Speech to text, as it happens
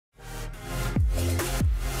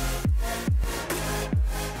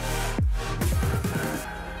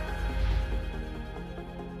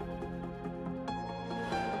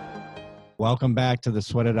Welcome back to the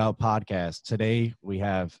Sweat It Out podcast. Today we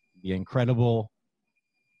have the incredible,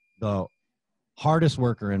 the hardest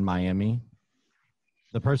worker in Miami,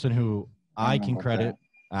 the person who I can credit.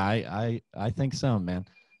 I think so, man.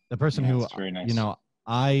 The person who, very nice.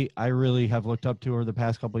 I really have looked up to over the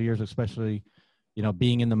past couple of years, especially,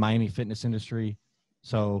 being in the Miami fitness industry.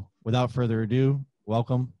 So without further ado,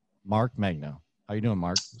 welcome, Marc Megna. How you doing,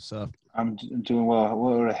 Marc? What's up? I'm doing well.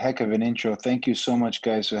 What a heck of an intro. Thank you so much,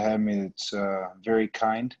 guys, for having me. It's very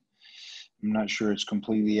kind. I'm not sure it's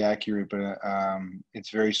completely accurate, but it's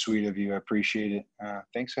very sweet of you. I appreciate it.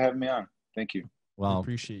 Thanks for having me on. Thank you. Well, I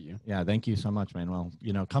appreciate you. Yeah, thank you so much, man. Well,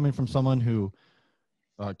 coming from someone who,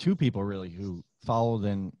 two people really who followed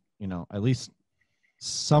in, at least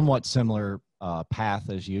somewhat similar path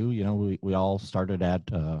as you. We all started at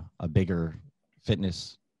a bigger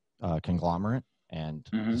fitness conglomerate and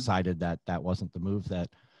decided that that wasn't the move that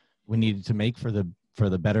we needed to make for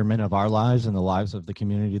the betterment of our lives and the lives of the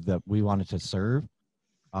community that we wanted to serve.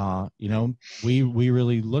 We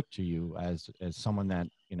really look to you as someone that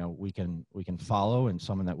we can follow and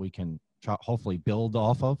someone that we can hopefully build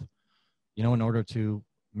off of, in order to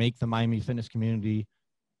make the Miami fitness community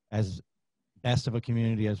as best of a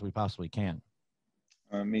community as we possibly can.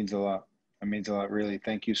 It means a lot. It means a lot, really.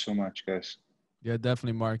 Thank you so much, guys. Yeah,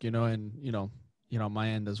 definitely, Marc. My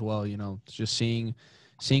end as well. Just seeing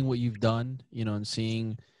what you've done. And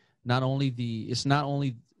seeing it's not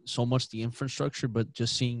only so much the infrastructure, but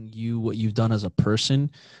just seeing what you've done as a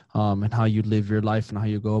person, and how you live your life and how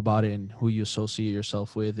you go about it and who you associate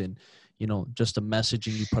yourself with, and just the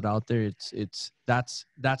messaging you put out there. That's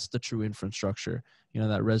the true infrastructure.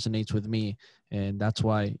 That resonates with me, and that's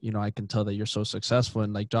why I can tell that you're so successful.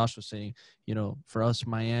 And like Josh was saying, for us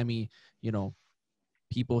Miami,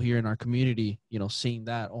 people here in our community, seeing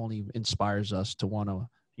that only inspires us to want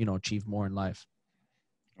to achieve more in life.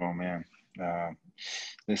 Oh man.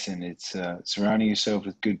 Listen, it's surrounding yourself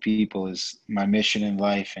with good people is my mission in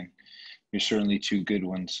life, and you're certainly two good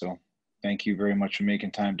ones. So thank you very much for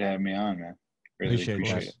making time to have me on, man. Really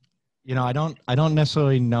appreciate it. I don't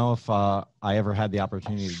necessarily know if I ever had the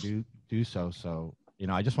opportunity to do so. So,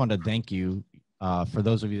 I just wanted to thank you. For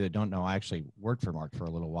those of you that don't know, I actually worked for Marc for a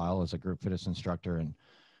little while as a group fitness instructor, and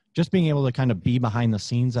just being able to kind of be behind the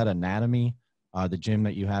scenes at Anatomy, the gym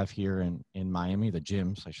that you have here in Miami, the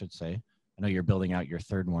gyms, I should say. I know you're building out your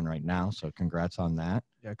third one right now, so congrats on that.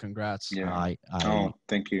 Yeah, congrats. Yeah.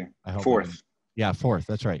 Thank you. Fourth. Yeah, fourth.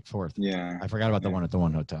 That's right, fourth. Yeah. I forgot about the one at the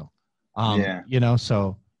One Hotel. Yeah.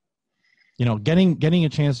 Getting a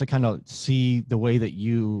chance to kind of see the way that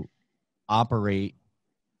you operate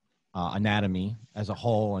Anatomy as a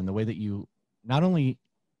whole, and the way that you not only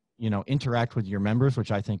interact with your members,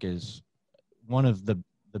 which I think is one of the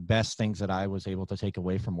best things that I was able to take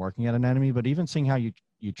away from working at Anatomy, but even seeing how you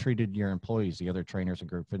treated your employees, the other trainers and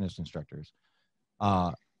group fitness instructors.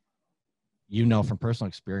 From personal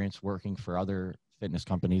experience working for other fitness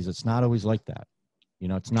companies, it's not always like that.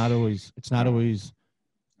 It's not always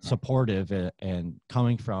supportive, and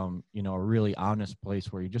coming from a really honest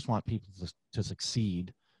place where you just want people to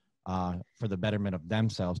succeed for the betterment of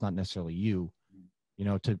themselves, not necessarily you.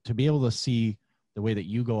 To be able to see the way that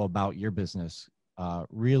you go about your business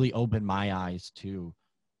really opened my eyes to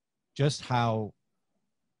just how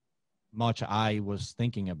much I was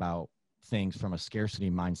thinking about things from a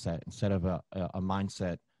scarcity mindset instead of a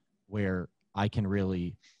mindset where I can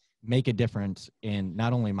really make a difference in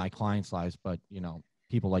not only my clients' lives, but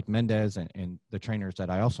people like Mendez and the trainers that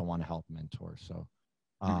I also want to help mentor. So,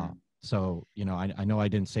 I know I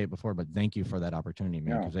didn't say it before, but thank you for that opportunity,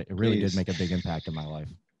 man, because it really did make a big impact in my life.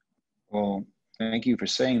 Well, thank you for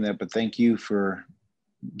saying that, but thank you for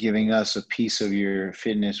giving us a piece of your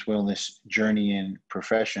fitness, wellness journey and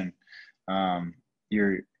profession.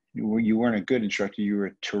 You weren't a good instructor. You were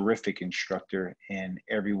a terrific instructor, and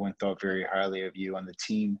everyone thought very highly of you on the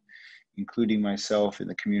team, including myself and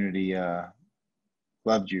the community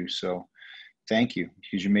loved you. So thank you,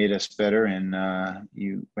 because you made us better. And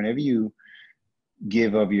whenever you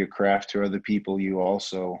give of your craft to other people, you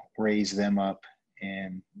also raise them up,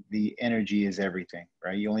 and the energy is everything,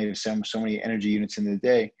 right? You only have so many energy units in the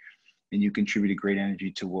day, and you contribute a great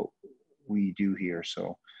energy to what we do here.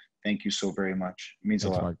 So thank you so very much. It means a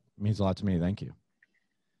lot. Marc. It means a lot to me. Thank you.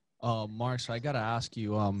 Marc, so I got to ask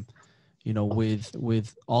you,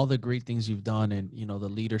 with all the great things you've done, and, the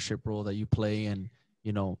leadership role that you play, and,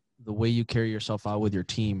 the way you carry yourself out with your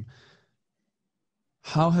team,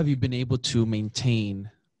 how have you been able to maintain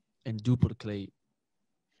and duplicate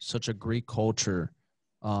such a great culture,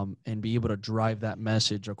 and be able to drive that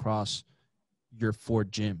message across, your 4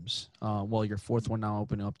 gyms, well, your 4th one now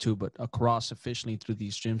opening up too, but across efficiently through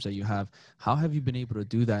these gyms that you have, how have you been able to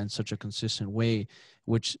do that in such a consistent way,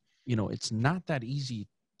 which, you know, it's not that easy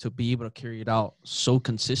to be able to carry it out so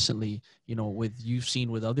consistently, you know, with you've seen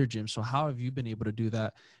with other gyms. So how have you been able to do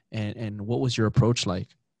that? And what was your approach like?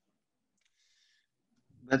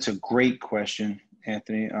 That's a great question,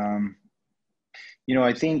 Anthony. You know,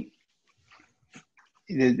 I think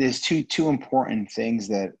there's two important things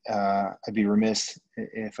that I'd be remiss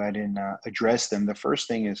if I didn't address them. The first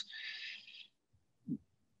thing is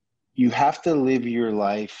you have to live your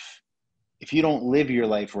life. If you don't live your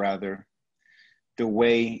life, rather, the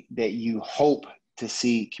way that you hope to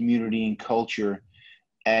see community and culture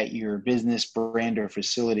at your business, brand, or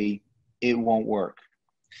facility, it won't work.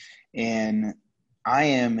 And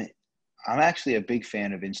I'm actually a big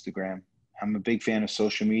fan of Instagram. I'm a big fan of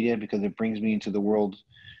social media because it brings me into the world,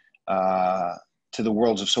 to the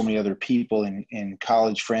worlds of so many other people and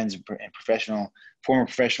college friends and former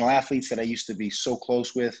professional athletes that I used to be so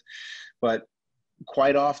close with. But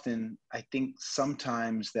quite often, I think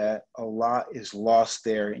sometimes that a lot is lost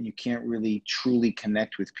there and you can't really truly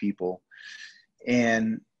connect with people.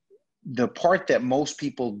 And the part that most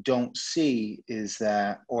people don't see is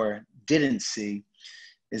that, or didn't see,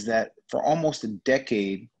 is that for almost a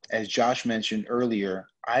decade, as Josh mentioned earlier,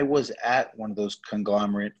 I was at one of those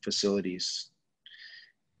conglomerate facilities.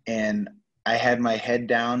 And I had my head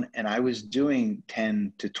down and I was doing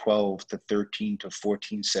 10 to 12 to 13 to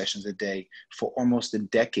 14 sessions a day for almost a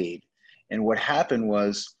decade. And what happened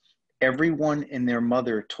was everyone and their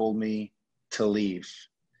mother told me to leave.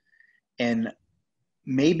 And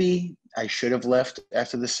maybe I should have left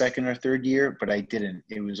after the second or third year, but I didn't.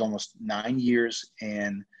 It was almost 9 years.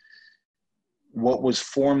 And what was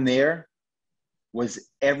formed there was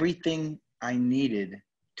everything I needed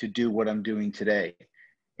to do what I'm doing today.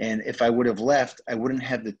 And if I would have left, I wouldn't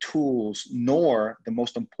have the tools, nor the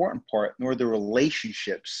most important part, nor the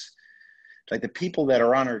relationships. Like the people that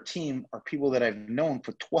are on our team are people that I've known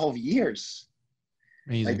for 12 years.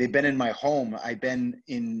 Amazing. Like they've been in my home. I've been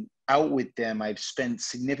out with them. I've spent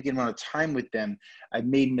significant amount of time with them. I've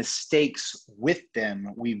made mistakes with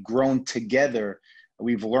them. We've grown together.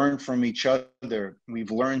 We've learned from each other. We've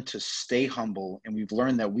learned to stay humble, and we've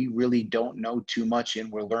learned that we really don't know too much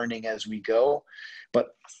and we're learning as we go.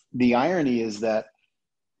 But the irony is that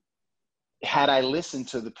had I listened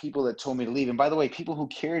to the people that told me to leave, and by the way, people who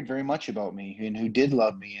cared very much about me and who did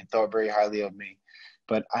love me and thought very highly of me,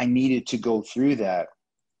 but I needed to go through that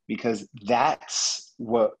because that's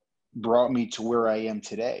what brought me to where I am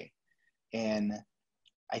today. And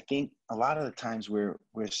I think a lot of the times we're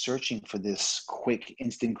searching for this quick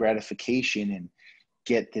instant gratification and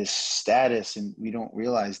get this status, and we don't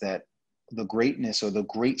realize that the greatness or the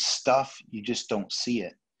great stuff, you just don't see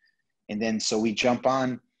it. And then so we jump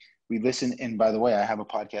on, we listen, and by the way, I have a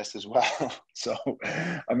podcast as well. So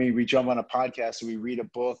I mean, we jump on a podcast or we read a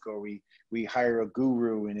book or we hire a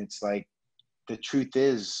guru, and it's like the truth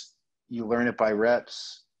is you learn it by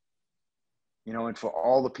reps. You know, and for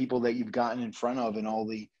all the people that you've gotten in front of and all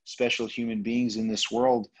the special human beings in this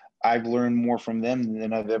world, I've learned more from them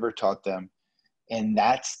than I've ever taught them. And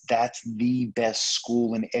that's the best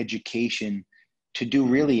school and education to do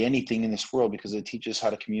really anything in this world, because it teaches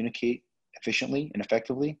how to communicate efficiently and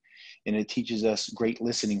effectively. And it teaches us great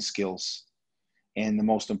listening skills. And the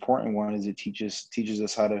most important one is it teaches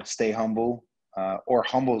us how to stay humble, or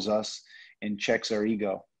humbles us and checks our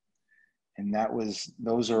ego. And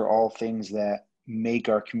those are all things that make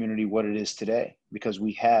our community what it is today, because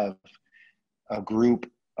we have a group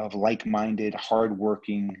of like-minded,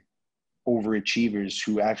 hardworking overachievers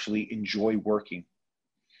who actually enjoy working.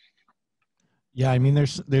 Yeah, I mean,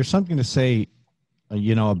 there's something to say,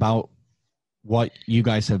 you know, about what you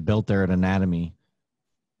guys have built there at Anatomy,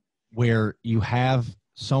 where you have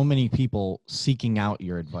so many people seeking out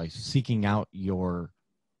your advice, seeking out your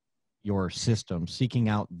system, seeking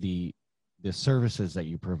out the services that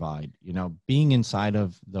you provide. You know, being inside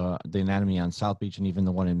of the Anatomy on South Beach and even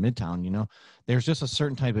the one in Midtown, you know, there's just a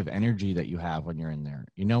certain type of energy that you have when you're in there.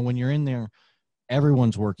 You know, when you're in there,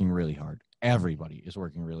 everyone's working really hard. Everybody is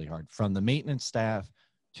working really hard, from the maintenance staff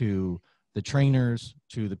to the trainers,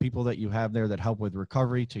 to the people that you have there that help with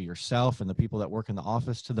recovery, to yourself and the people that work in the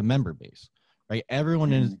office, to the member base, right?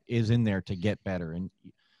 Everyone is in there to get better. And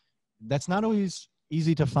that's not always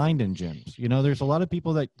easy to find in gyms. You know, there's a lot of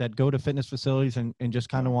people that go to fitness facilities and just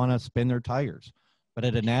kind of want to spin their tires. But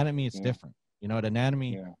at Anatomy, it's different. You know, at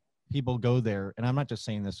Anatomy, people go there, and I'm not just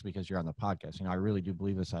saying this because you're on the podcast. You know, I really do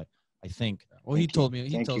believe this. I think. Well, he tells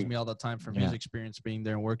me all the time from his experience being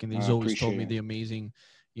there and working. He's always told me the amazing,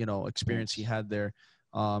 you know, experience he had there.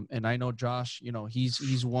 And I know Josh, you know,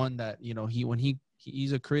 he's one that, you know,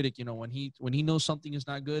 he's a critic, you know, when he knows something is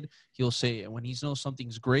not good, he'll say it. When he knows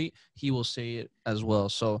something's great, he will say it as well.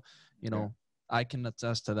 So, you know, I can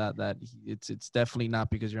attest to that it's definitely not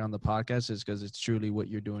because you're on the podcast, it's because it's truly what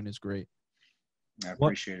you're doing is great. I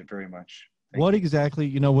appreciate it very much. Thank What you. exactly,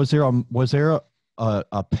 you know, was there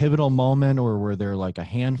a pivotal moment, or were there like a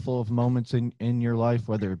handful of moments in your life,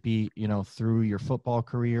 whether it be, you know, through your football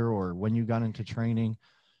career or when you got into training,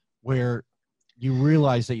 where you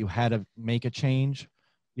realized that you had to make a change,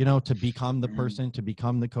 you know, to become the person, to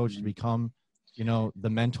become the coach, to become, you know, the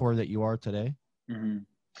mentor that you are today? Man,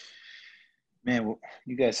 well,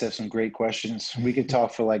 you guys have some great questions. We could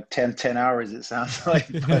talk for like 10 hours, it sounds like.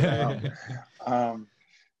 But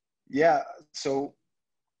yeah, so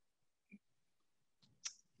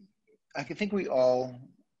I can think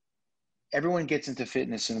everyone gets into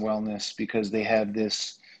fitness and wellness because they have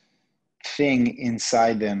this thing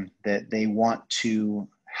inside them that they want to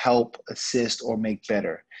help, assist, or make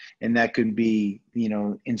better. And that could be, you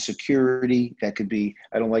know, insecurity. That could be,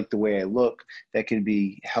 I don't like the way I look. That could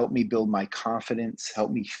be, help me build my confidence,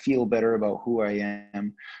 help me feel better about who I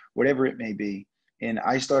am, whatever it may be. And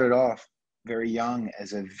I started off very young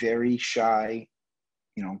as a very shy,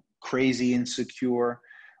 you know, crazy insecure.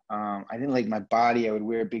 I didn't like my body. I would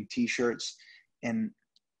wear big t-shirts, and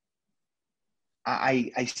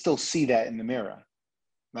I still see that in the mirror.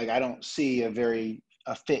 Like, I don't see a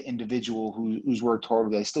fit individual who's worked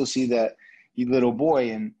hard. I still see that little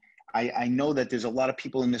boy. And I know that there's a lot of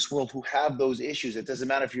people in this world who have those issues. It doesn't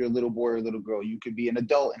matter if you're a little boy or a little girl. You could be an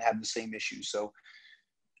adult and have the same issues. So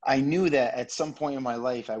I knew that at some point in my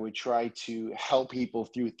life, I would try to help people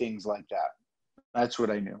through things like that. That's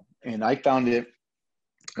what I knew. And I found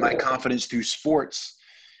my confidence through sports,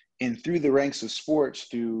 and through the ranks of sports,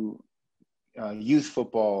 through youth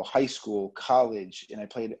football, high school, college, and I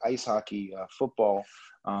played ice hockey, football,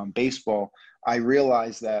 baseball. I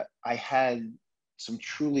realized that I had some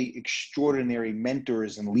truly extraordinary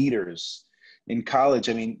mentors and leaders in college.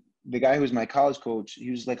 I mean, the guy who was my college coach,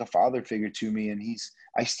 he was like a father figure to me, and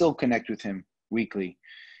I still connect with him weekly.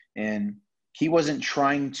 And he wasn't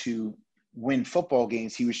trying to win football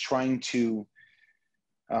games. He was trying to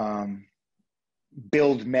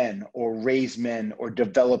build men or raise men or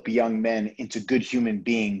develop young men into good human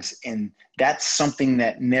beings. And that's something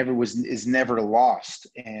that is never lost.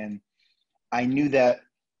 And I knew that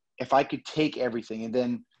if I could take everything, and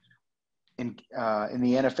then in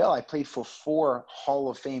the NFL, I played for 4 Hall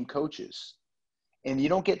of Fame coaches. And you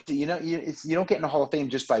don't get to, you don't get in the Hall of Fame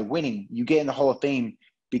just by winning. You get in the Hall of Fame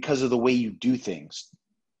because of the way you do things.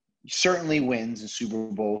 Certainly wins and Super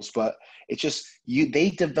Bowls, but it's just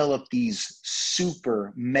they develop these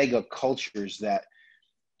super mega cultures that,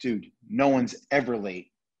 dude, no one's ever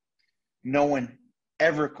late. No one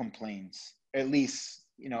ever complains, at least,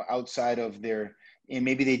 you know, outside of and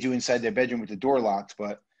maybe they do inside their bedroom with the door locked,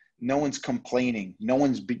 but no one's complaining. No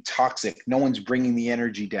one's toxic. No one's bringing the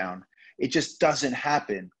energy down. It just doesn't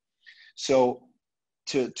happen. So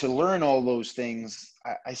to learn all those things,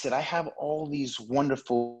 I said, I have all these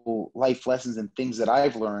wonderful life lessons and things that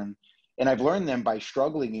I've learned, and I've learned them by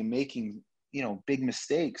struggling and making, you know, big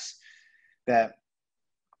mistakes, that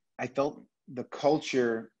I felt the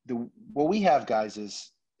culture, what we have, guys,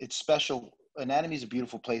 is it's special. Anatomy is a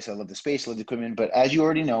beautiful place. I love the space, I love the equipment, but as you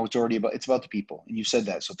already know, it's about the people, and you said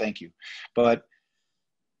that, so thank you. But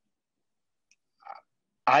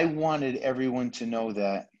I wanted everyone to know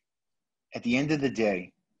that at the end of the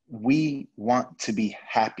day, we want to be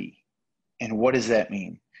happy. And what does that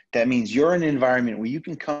mean? That means you're in an environment where you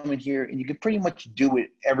can come in here and you can pretty much do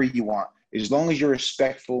whatever you want. As long as you're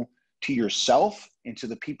respectful to yourself and to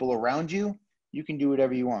the people around you, you can do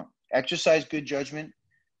whatever you want. Exercise good judgment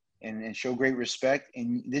and show great respect.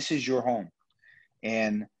 And this is your home.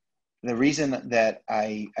 And the reason that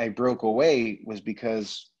I broke away was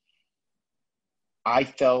because I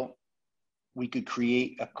felt we could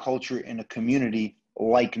create a culture and a community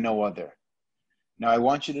like no other. Now, I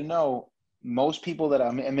want you to know, most people that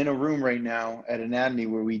I'm in a room right now at Anatomy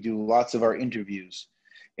where we do lots of our interviews,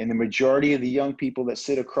 and the majority of the young people that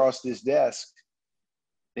sit across this desk,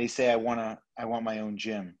 they say, I want my own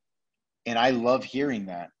gym. And I love hearing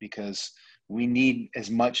that, because we need as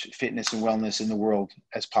much fitness and wellness in the world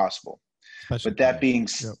as possible. Especially But that today. being,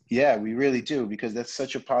 Yep. yeah, we really do, because that's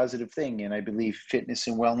such a positive thing. And I believe fitness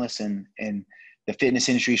and wellness and the fitness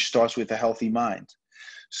industry starts with a healthy mind.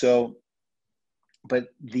 So, but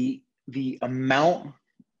the amount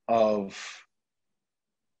of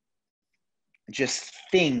just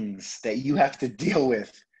things that you have to deal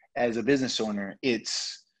with as a business owner,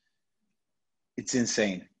 it's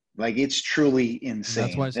insane. Like, it's truly And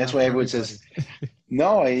that's why insane. it's That's not why for everyone everybody. says,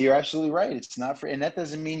 no, you're absolutely right. It's not for, and that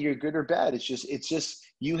doesn't mean you're good or bad. It's just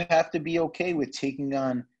you have to be okay with taking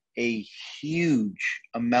on a huge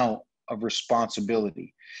amount of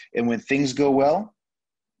responsibility. And when things go well,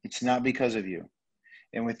 it's not because of you.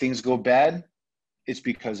 And when things go bad, it's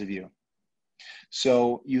because of you.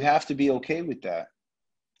 So you have to be okay with that.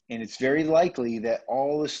 And it's very likely that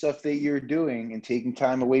all the stuff that you're doing and taking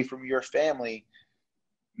time away from your family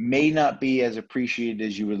may not be as appreciated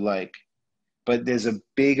as you would like. But there's a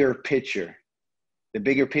bigger picture. The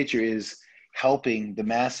bigger picture is helping the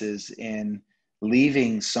masses and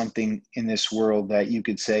leaving something in this world that you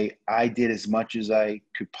could say, I did as much as I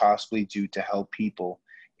could possibly do to help people.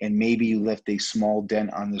 And maybe you left a small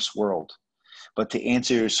dent on this world. But to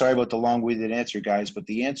answer, sorry about the long-winded answer, guys, but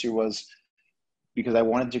the answer was because I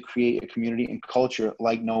wanted to create a community and culture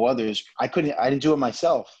like no others. I didn't do it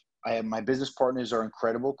myself. My business partners are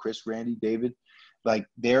incredible. Chris, Randy, David, like,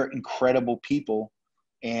 they're incredible people.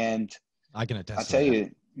 And I can I'll attest to tell that.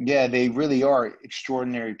 you, yeah, they really are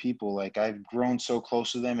extraordinary people. Like, I've grown so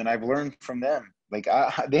close to them and I've learned from them. Like,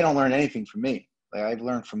 they don't learn anything from me. Like, I've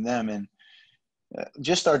learned from them. And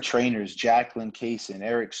just our trainers, Jacqueline Kaysen,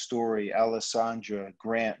 Eric Story, Alessandra,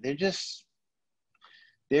 Grant,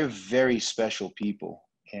 they're very special people.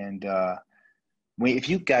 And if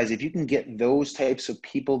you can get those types of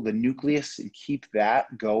people, the nucleus, and keep that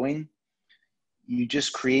going, you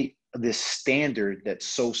just create this standard that's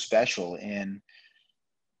so special. And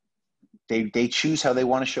they choose how they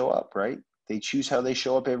want to show up, right? They choose how they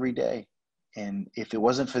show up every day. And if it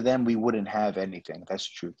wasn't for them, we wouldn't have anything. That's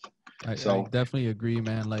the truth. I So definitely agree,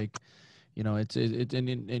 man. Like, you know,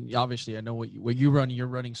 and obviously I know what you run, you're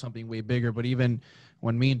running something way bigger, but even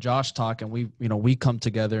when me and Josh talk and we come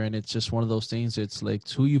together, and it's just one of those things. It's like,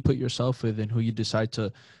 it's who you put yourself with and who you decide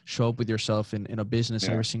to show up with yourself in a business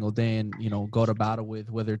yeah, every single day, and, go to battle with,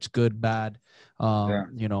 whether it's good, bad,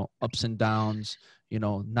 yeah, ups and downs,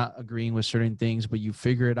 not agreeing with certain things, but you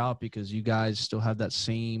figure it out because you guys still have that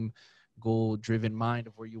same goal driven mind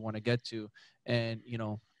of where you want to get to. And,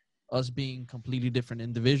 us being completely different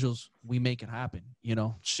individuals, we make it happen.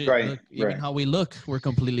 Shit, right, look, even right, how we look, we're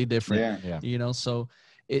completely different. yeah. Yeah. So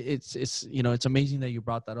it's it's amazing that you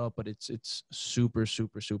brought that up, but it's super,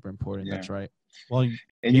 super, super important. Yeah. That's right. Well, And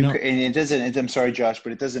and it doesn't, I'm sorry, Josh,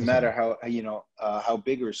 but it doesn't that's matter okay. how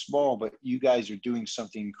big or small, but you guys are doing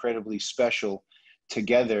something incredibly special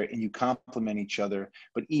together and you complement each other.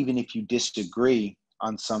 But even if you disagree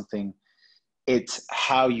on something, it's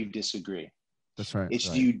how you disagree. That's right. It's,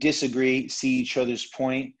 do Right. you disagree, see each other's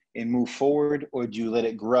point and move forward, or do you let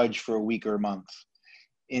it grudge for a week or a month?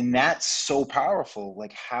 And that's so powerful,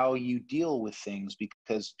 like how you deal with things,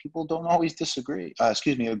 because people don't always agree.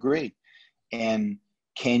 And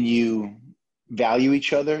can you value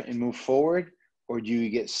each other and move forward, or do you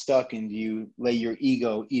get stuck and do you let your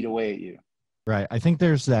ego eat away at you? Right. I think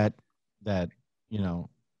there's that you know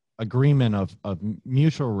agreement of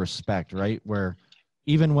mutual respect, right? Where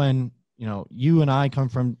even when you and I come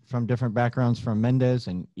from different backgrounds, from Mendez,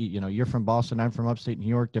 and you're from Boston, I'm from upstate New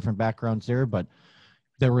York, different backgrounds there, but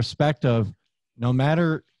the respect of no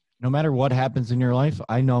matter what happens in your life,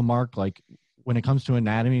 I know, Mark, like when it comes to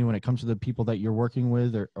anatomy, when it comes to the people that you're working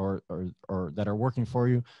with or that are working for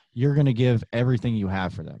you, you're going to give everything you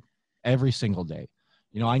have for them every single day.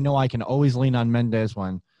 I know I can always lean on Mendez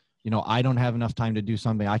when, I don't have enough time to do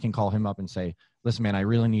something. I can call him up and say, listen, man, I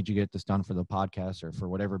really need you to get this done for the podcast or for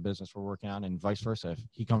whatever business we're working on, and vice versa. If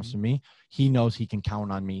he comes to me, he knows he can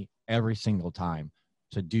count on me every single time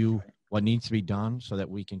to do what needs to be done so that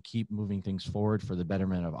we can keep moving things forward for the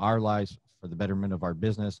betterment of our lives, for the betterment of our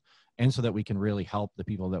business, and so that we can really help the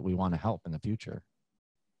people that we want to help in the future.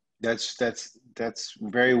 That's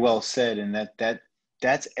very well said, and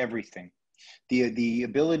that's everything. The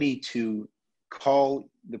ability to call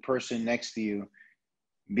the person next to you,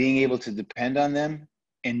 being able to depend on them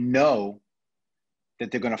and know that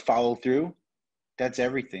they're going to follow through, that's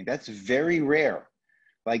everything. That's very rare.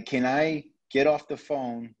 Like, can I get off the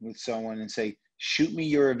phone with someone and say, shoot me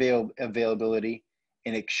your availability,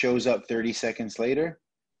 and it shows up 30 seconds later?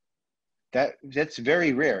 That's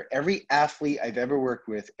very rare. Every athlete I've ever worked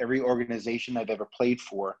with, every organization I've ever played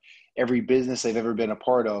for, every business I've ever been a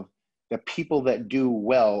part of, the people that do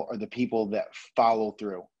well are the people that follow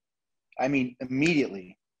through. I mean,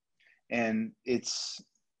 immediately. And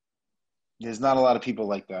there's not a lot of people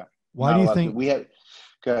like that. Why Not do a you lot of think? people. We have,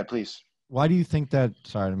 go ahead, please. Why do you think that?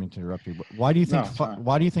 Sorry, I didn't mean to interrupt you. But why do you think? No, it's fine.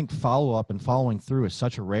 Why do you think follow up and following through is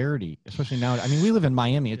such a rarity, especially now? I mean, we live in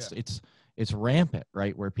Miami. Yeah. It's rampant,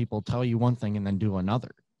 right? Where people tell you one thing and then do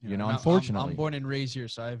another. And Unfortunately. I'm born and raised here,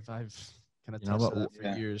 so I've can You know, attest to but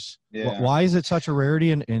that for years. Yeah. why is it such a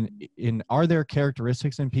rarity? And are there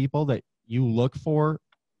characteristics in people that you look for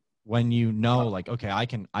when you know, like, okay, I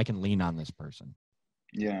can lean on this person?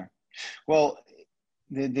 Yeah. Well,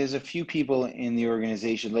 there's a few people in the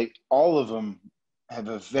organization, like all of them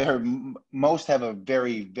have most have a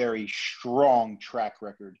very, very strong track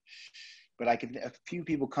record. But a few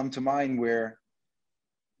people come to mind where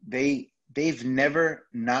they've never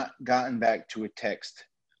not gotten back to a text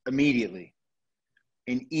immediately,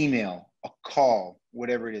 an email, a call,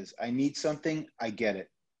 whatever it is. I need something, I get it.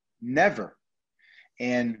 Never.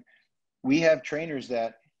 And we have trainers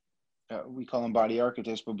that we call them body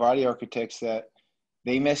architects, but body architects that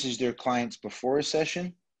they message their clients before a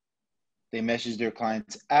session, they message their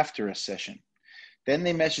clients after a session. Then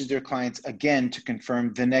they message their clients again to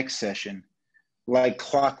confirm the next session, like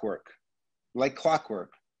clockwork.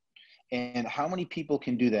 And how many people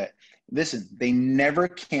can do that? Listen, they never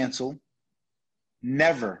cancel,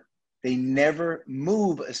 never. They never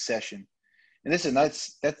move a session. And listen,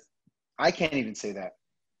 that's I can't even say that.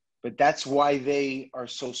 But that's why they are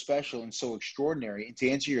so special and so extraordinary. And to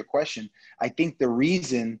answer your question, I think the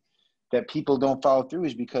reason that people don't follow through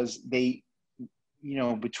is because they,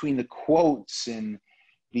 between the quotes and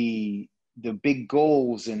the big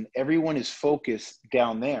goals, and everyone is focused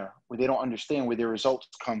down there where they don't understand where their results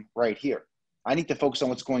come right here. I need to focus on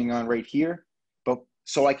what's going on right here, but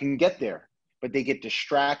so I can get there. But they get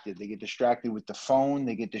distracted. They get distracted with the phone.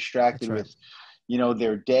 They get distracted with,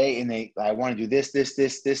 their day, and I want to do this, and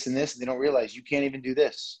this. And they don't realize you can't even do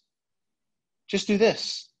this. Just do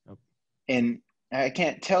this. Yep. And I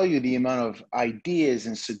can't tell you the amount of ideas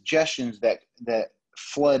and suggestions that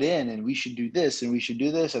flood in, and we should do this and we should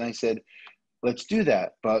do this. And I said, let's do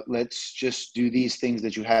that, but let's just do these things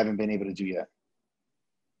that you haven't been able to do yet.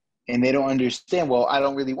 And they don't understand, well, I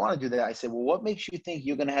don't really want to do that. I said, well, what makes you think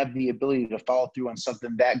you're going to have the ability to follow through on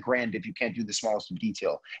something that grand if you can't do the smallest of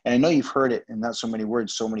detail? And I know you've heard it in not so many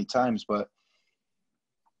words so many times, but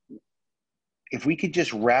if we could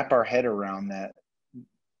just wrap our head around that,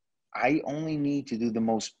 I only need to do the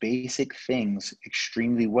most basic things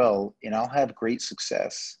extremely well, and I'll have great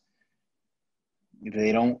success.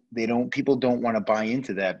 People don't want to buy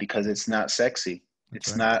into that because it's not sexy.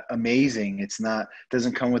 It's not amazing.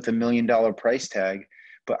 Doesn't come with $1 million price tag,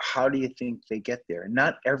 but how do you think they get there?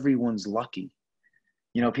 Not everyone's lucky.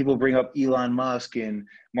 People bring up Elon Musk and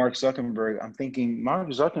Mark Zuckerberg. I'm thinking Mark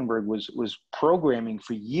Zuckerberg was programming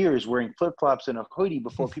for years, wearing flip-flops and a hoodie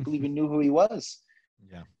before people even knew who he was.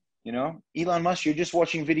 Yeah. Elon Musk, you're just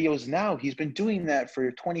watching videos now. He's been doing that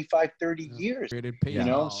for 25, 30 years.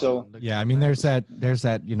 So yeah, I mean, there's that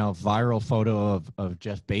viral photo of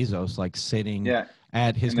Jeff Bezos like sitting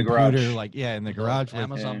at his computer, like in the garage with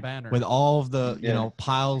Amazon banner, with all of the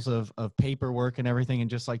piles of paperwork and everything, and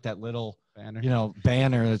just like that little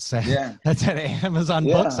banner that said that's at Amazon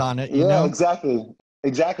books on it.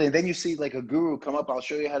 Exactly. And then you see like a guru come up, I'll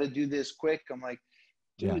show you how to do this quick. I'm like,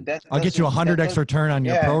 dude, I'll get you 100x return on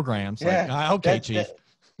your programs. Like, okay, chief.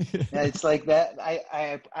 It's like that.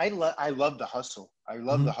 I love the hustle. I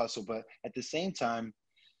love the hustle, but at the same time,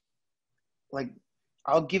 like,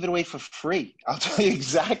 I'll give it away for free. I'll tell you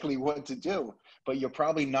exactly what to do, but you're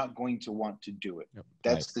probably not going to want to do it. Yep.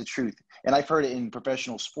 That's the truth. And I've heard it in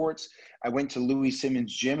professional sports. I went to Louis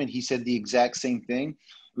Simmons' gym and he said the exact same thing.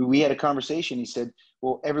 We had a conversation. He said,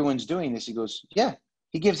 well, everyone's doing this. He goes, yeah,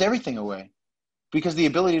 he gives everything away because the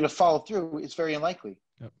ability to follow through is very unlikely.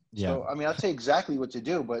 Yep. Yeah. So, I mean, I'll tell you exactly what to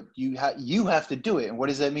do, but you have to do it. And what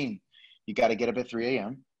does that mean? You got to get up at 3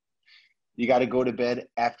 a.m. You got to go to bed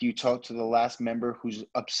after you talk to the last member who's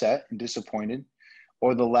upset and disappointed,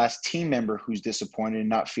 or the last team member who's disappointed and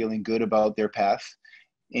not feeling good about their path.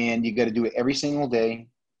 And you got to do it every single day,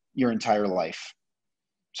 your entire life.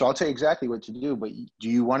 So I'll tell you exactly what to do, but do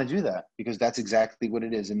you want to do that? Because that's exactly what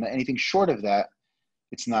it is. And anything short of that,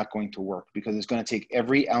 it's not going to work because it's going to take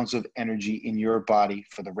every ounce of energy in your body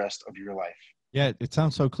for the rest of your life. Yeah, it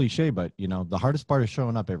sounds so cliche, but the hardest part is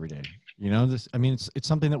showing up every day. It's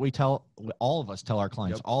something that all of us tell our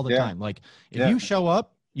clients all the time. Like, if you show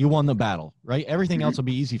up, you won the battle, right? Everything else will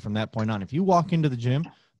be easy from that point on. If you walk into the gym,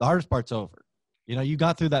 the hardest part's over. You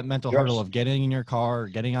got through that mental hurdle of getting in your car,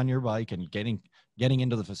 getting on your bike, and getting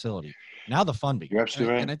into the facility. Now the fun begins. You're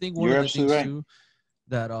absolutely right. And I think one of the things too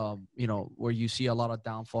that where you see a lot of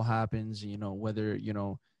downfall happens, whether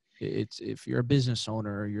it's if you're a business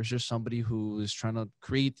owner or you're just somebody who is trying to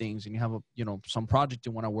create things and you have some project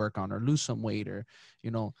you want to work on or lose some weight or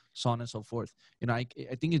so on and so forth. I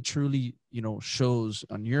think it truly shows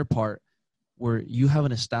on your part where you have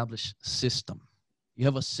an established system. You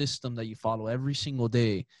have a system that you follow every single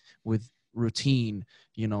day with routine,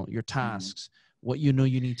 you know, your tasks, what you know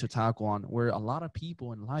you need to tackle on, where a lot of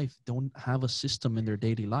people in life don't have a system in their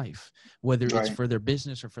daily life, whether it's for their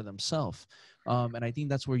business or for themselves. And I think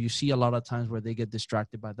that's where you see a lot of times where they get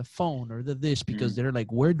distracted by the phone or the this, because they're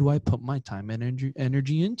like, where do I put my time and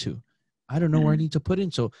energy into? I don't know where I need to put in.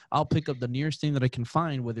 So I'll pick up the nearest thing that I can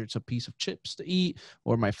find, whether it's a piece of chips to eat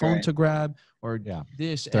or my phone to grab or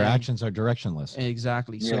this. Their actions are directionless.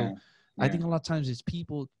 Exactly. So I think a lot of times it's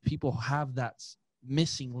people have that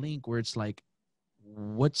missing link where it's like,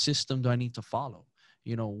 what system do I need to follow?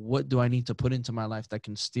 You know, what do I need to put into my life that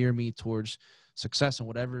can steer me towards success, and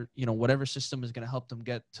whatever, you know, whatever system is going to help them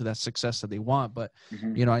get to that success that they want. But,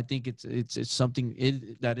 you know, I think it's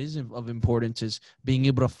something that is of importance, is being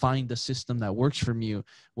able to find the system that works for you,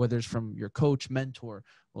 whether it's from your coach, mentor,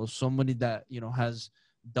 or somebody that, you know, has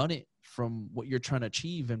done it from what you're trying to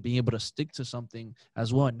achieve, and being able to stick to something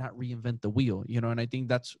as well and not reinvent the wheel, you know. And I think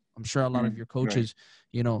that's, I'm sure a lot of your coaches,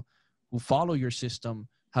 you know, who follow your system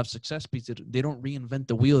have success because they don't reinvent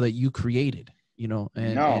the wheel that you created, you know,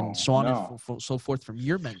 and so on and so forth from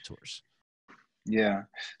your mentors. Yeah.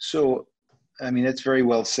 So, I mean, that's very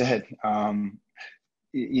well said.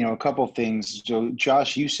 You know, a couple of things. So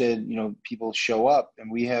Josh, you said, you know, people show up,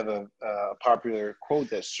 and we have a popular quote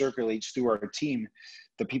that circulates through our team.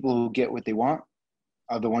 The people who get what they want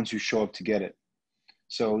are the ones who show up to get it.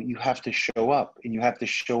 So you have to show up, and you have to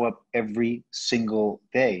show up every single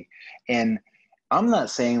day. And I'm not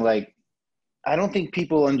saying, like, I don't think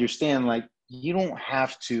people understand, like, you don't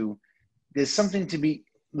have to, there's something to be,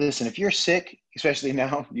 listen, if you're sick, especially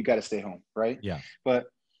now, you got to stay home, right? Yeah. But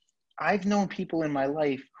I've known people in my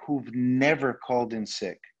life who've never called in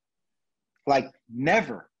sick. Like,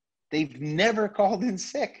 never. They've never called in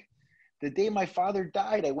sick. The day my father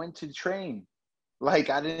died, I went to train. Like,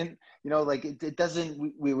 I didn't, you know, like, it doesn't,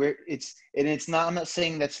 we were, it's, and it's not, I'm not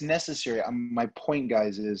saying that's necessary. My point,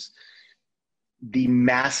 guys, is the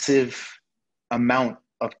massive amount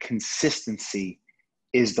of consistency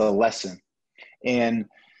is the lesson. And,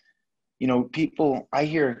 you know, people, I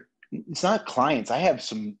hear, it's not clients. I have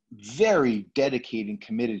some very dedicated and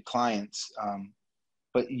committed clients.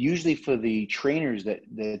 But usually for the trainers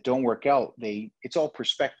that don't work out, it's all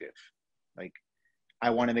perspective. Like, I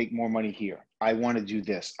want to make more money here. I want to do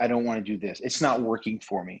this. I don't want to do this. It's not working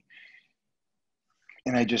for me.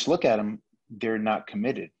 And I just look at them, they're not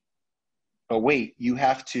committed. But wait, you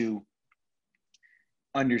have to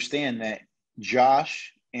understand that,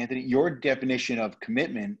 Josh, Anthony, your definition of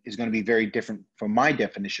commitment is going to be very different from my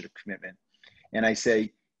definition of commitment. And I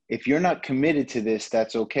say, if you're not committed to this,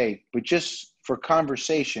 that's okay. But just for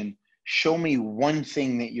conversation, show me one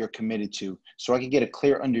thing that you're committed to, so I can get a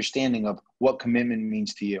clear understanding of what commitment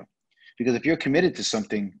means to you. Because if you're committed to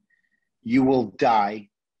something, you will die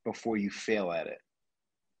before you fail at it,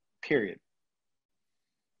 period.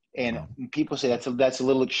 And people say that's a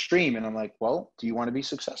little extreme. And I'm like, well, do you want to be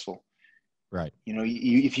successful? Right. You know,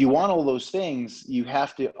 if you want all those things, you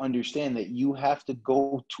have to understand that you have to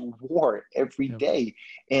go to war every day.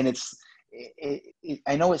 And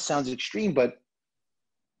I know it sounds extreme, but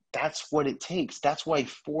that's what it takes. That's why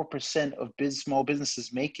 4% of small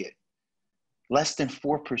businesses make it. Less than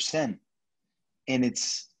 4%. And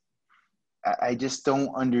I just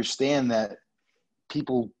don't understand that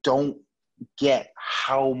people don't get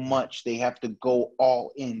how much they have to go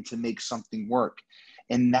all in to make something work.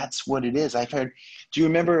 And that's what it is. I've heard, do you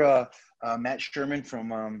remember Matt Sherman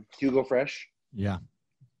from Hugo Fresh? Yeah.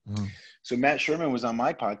 So Matt Sherman was on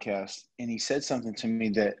my podcast, and he said something to me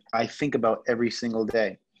that I think about every single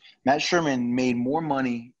day. Matt Sherman made more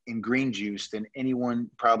money in green juice than anyone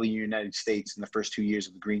probably in the United States in the first 2 years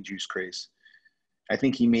of the green juice craze. I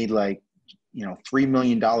think he made like, you know, $3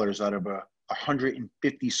 million out of a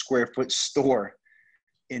 150 square foot store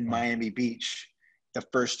in Miami Beach the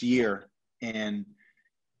first year. And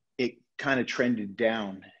it kind of trended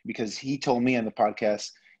down because he told me on the podcast,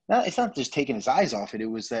 it's not just taking his eyes off it. It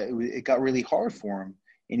was that it got really hard for him.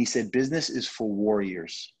 And he said, business is for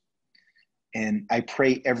warriors. And I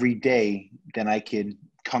pray every day that I could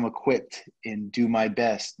come equipped and do my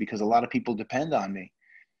best, because a lot of people depend on me,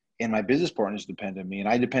 and my business partners depend on me, and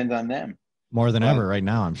I depend on them. More than ever right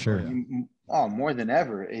now, I'm sure. Oh, more than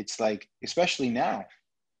ever. It's like, especially now,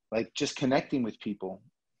 like just connecting with people,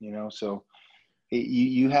 you know, so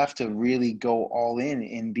you have to really go all in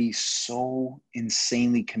and be so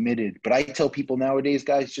insanely committed. But I tell people nowadays,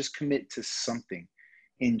 guys, just commit to something.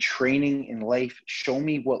 In training, in life, show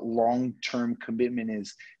me what long-term commitment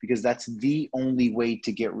is, because that's the only way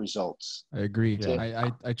to get results. I agree.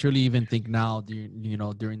 Yeah. I truly even think now, you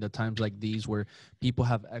know, during the times like these where people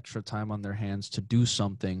have extra time on their hands to do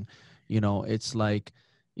something, you know, it's like,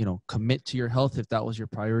 commit to your health if that was your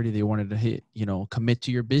priority they wanted to hit, commit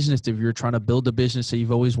to your business if you're trying to build a business that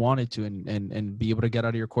you've always wanted to, and be able to get out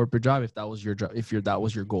of your corporate job if that was your job, that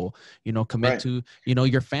was your goal, commit to,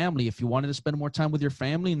 your family. If you wanted to spend more time with your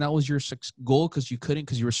family and that was your goal because you couldn't,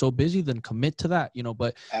 because you were so busy, then commit to that,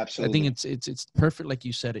 but Absolutely. I think it's perfect. Like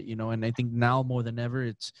you said it, and I think now more than ever,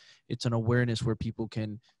 it's an awareness where people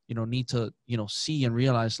can, need to, see and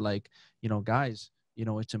realize, like, guys,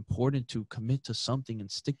 it's important to commit to something and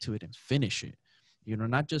stick to it and finish it,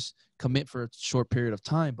 not just commit for a short period of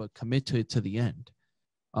time, but commit to it to the end.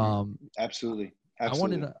 Absolutely. I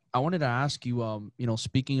wanted to ask you,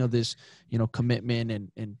 speaking of this, commitment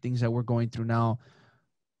and things that we're going through now,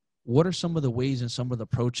 what are some of the ways and some of the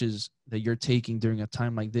approaches that you're taking during a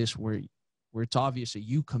time like this where it's obvious that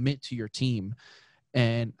you commit to your team?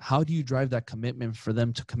 And how do you drive that commitment for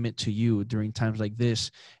them to commit to you during times like this?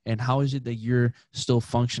 And how is it that you're still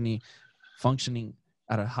functioning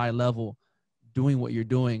at a high level, doing what you're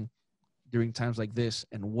doing during times like this?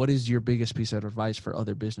 And what is your biggest piece of advice for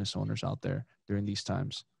other business owners out there during these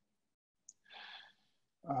times?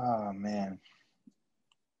 Oh, man.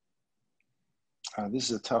 This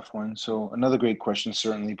is a tough one. So another great question,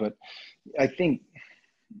 certainly. But I think,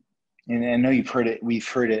 and I know we've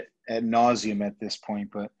heard it ad nauseum at this point,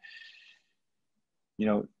 but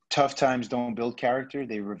tough times don't build character,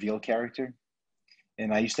 they reveal character.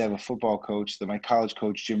 And I used to have a football coach, my college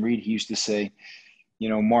coach, Jim Reed, he used to say,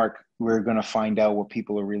 Mark, we're going to find out what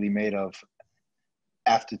people are really made of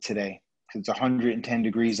after today. Because it's 110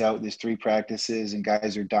 degrees out, there's 3 practices and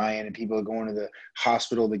guys are dying and people are going to the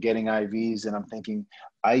hospital, they're getting IVs. And I'm thinking,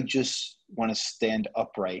 I just want to stand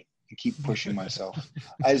upright and keep pushing myself.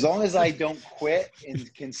 As long as I don't quit and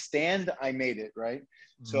can stand, I made it, right?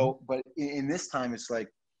 Mm-hmm. So, but in this time, it's like,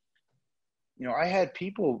 I had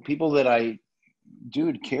people that I,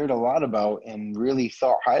 cared a lot about and really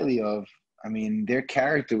thought highly of. I mean, their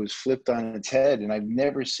character was flipped on its head, and I've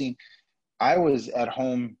never seen. I was at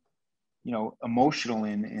home, emotional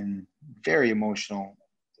and very emotional.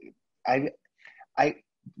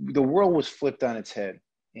 The world was flipped on its head,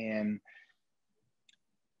 and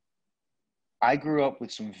I grew up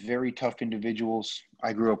with some very tough individuals.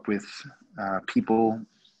 I grew up with people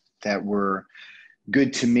that were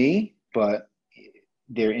good to me, but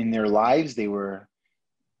they're in their lives, they were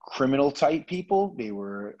criminal type people. They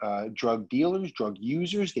were drug dealers, drug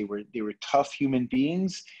users. They were tough human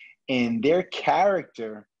beings, and their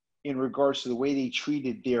character in regards to the way they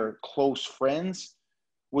treated their close friends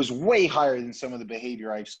was way higher than some of the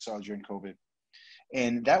behavior I saw during COVID.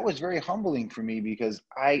 And that was very humbling for me because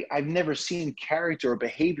I've never seen character or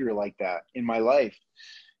behavior like that in my life.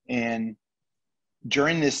 And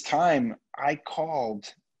during this time, I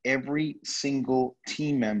called every single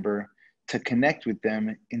team member to connect with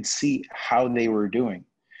them and see how they were doing,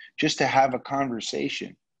 just to have a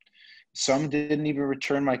conversation. Some didn't even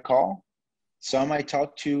return my call. Some I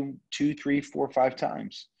talked to 2, 3, 4, 5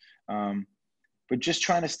 times. But just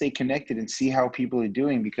trying to stay connected and see how people are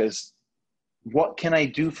doing, because what can I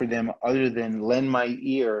do for them other than lend my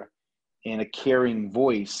ear and a caring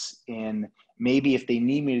voice? And maybe if they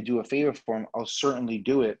need me to do a favor for them, I'll certainly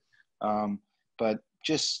do it. But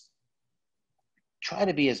just try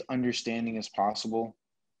to be as understanding as possible.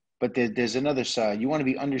 But there's another side. You want to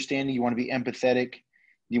be understanding. You want to be empathetic.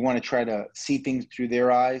 You want to try to see things through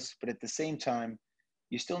their eyes. But at the same time,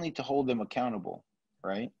 you still need to hold them accountable,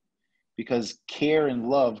 right? Because care and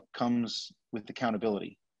love comes with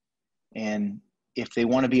accountability. And if they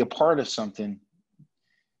want to be a part of something,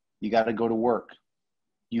 you got to go to work.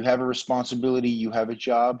 You have a responsibility. You have a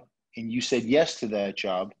job. And you said yes to that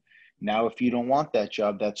job. Now, if you don't want that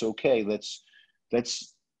job, that's okay. Let's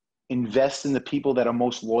invest in the people that are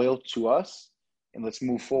most loyal to us, and let's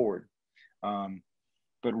move forward.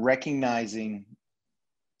 But recognizing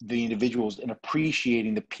the individuals and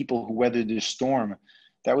appreciating the people who weathered this storm,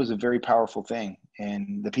 that was a very powerful thing.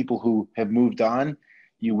 And the people who have moved on,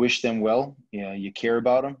 you wish them well. You care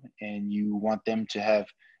about them, and you want them to have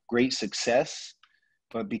great success.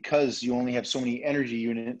 But because you only have so many energy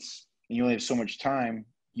units and you only have so much time,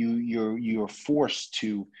 you're forced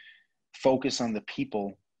to focus on the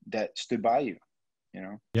people that stood by you,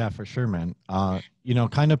 Yeah, for sure, man.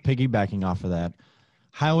 Kind of piggybacking off of that,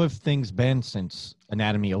 how have things been since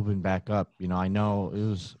Anatomy opened back up? I know it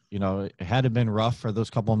was, it had to have been rough for those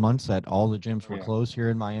couple of months that all the gyms were closed here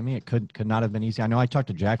in Miami. It could not have been easy. I know I talked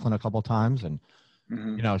to Jacqueline a couple of times, and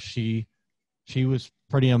she was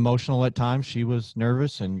pretty emotional at times. She was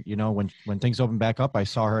nervous, and when things opened back up, I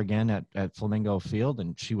saw her again at Flamingo Field,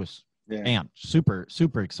 and she was man, super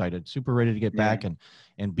excited, super ready to get back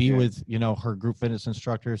and be with, you know, her group fitness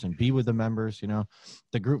instructors and be with the members. You know,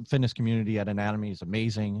 the group fitness community at Anatomy is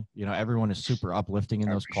amazing. You know, everyone is super uplifting in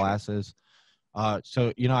those classes.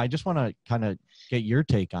 So, you know, I just want to kind of get your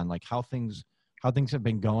take on like how things have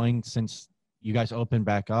been going since you guys opened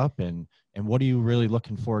back up, and what are you really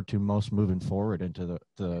looking forward to most moving forward into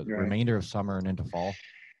the remainder of summer and into fall?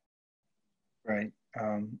 Right.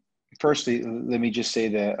 Firstly, let me just say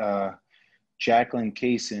that Jacqueline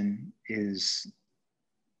Kaysen is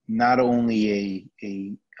not only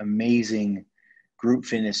a amazing group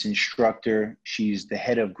fitness instructor, she's the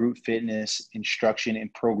head of group fitness instruction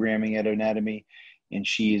and programming at Anatomy, and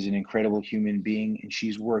she is an incredible human being, and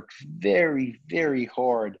she's worked very, very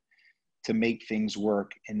hard to make things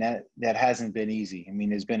work, and that hasn't been easy. I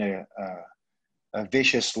mean, there's been a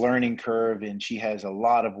vicious learning curve, and she has a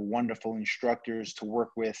lot of wonderful instructors to work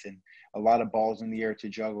with and a lot of balls in the air to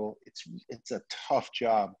juggle. It's a tough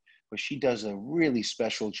job, but she does a really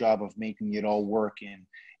special job of making it all work and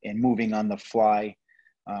moving on the fly.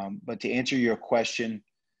 But to answer your question,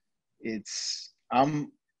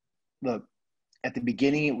 look, at the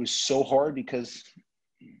beginning, it was so hard because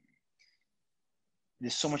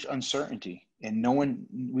there's so much uncertainty and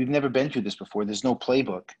we've never been through this before. There's no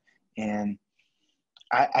playbook. And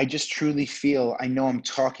I just truly feel, I know I'm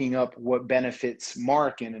talking up what benefits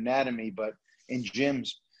Marc in Anatomy, but in gyms,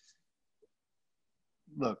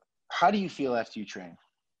 look, how do you feel after you train?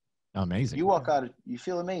 Amazing. You walk out, you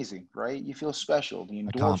feel amazing, right? You feel special. The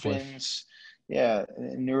endorphins,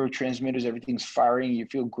 neurotransmitters, everything's firing. You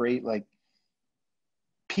feel great. Like,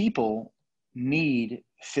 people need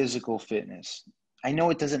physical fitness. I know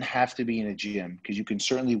it doesn't have to be in a gym because you can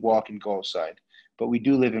certainly walk and go outside. But we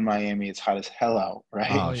do live in Miami. It's hot as hell out,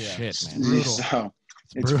 right? Oh, shit, man. Brutal. So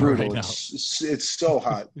it's brutal. Right, it's so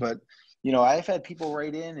hot. But, you know, I've had people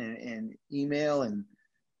write in and email, and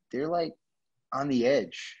they're like on the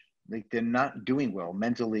edge. Like, they're not doing well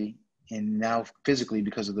mentally and now physically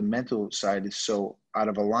because of the mental side is so out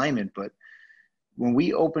of alignment. But when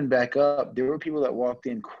we opened back up, there were people that walked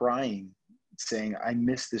in crying, saying, I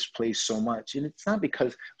miss this place so much. And it's not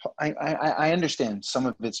because I understand some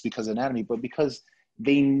of it's because of Anatomy, but because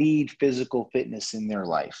they need physical fitness in their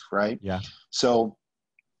life, right? Yeah. So,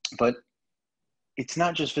 but it's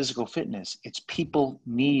not just physical fitness. It's people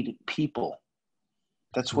need people.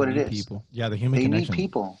 That's what it is. People. Yeah, the human connection. They need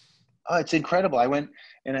people. Oh, it's incredible. I went,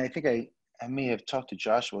 and I think I may have talked to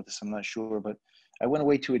Josh about this. I'm not sure, but I went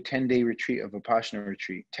away to a 10-day retreat, a Vipassana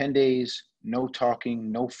retreat. 10 days, no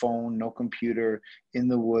talking, no phone, no computer, in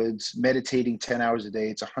the woods, meditating 10 hours a day.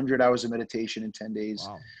 It's 100 hours of meditation in 10 days.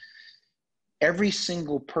 Wow. Every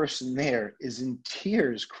single person there is in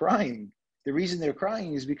tears, crying. The reason they're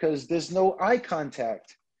crying is because there's no eye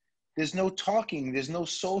contact. There's no talking. There's no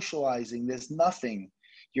socializing. There's nothing.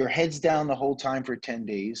 Your head's down the whole time for 10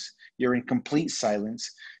 days. You're in complete silence.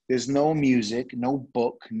 There's no music, no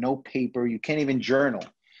book, no paper. You can't even journal.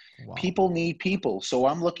 Wow. People need people. So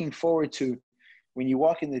I'm looking forward to, when you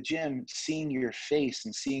walk in the gym, seeing your face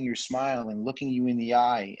and seeing your smile and looking you in the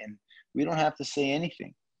eye. And we don't have to say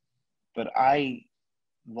anything. But I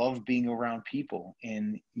love being around people.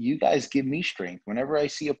 And you guys give me strength. Whenever I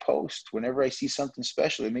see a post, whenever I see something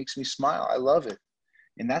special, it makes me smile. I love it.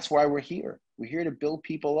 And that's why we're here. We're here to build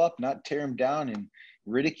people up, not tear them down and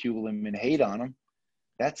ridicule them and hate on them.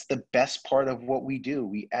 That's the best part of what we do.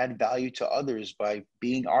 We add value to others by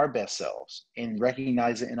being our best selves and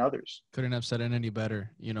recognize it in others. Couldn't have said it any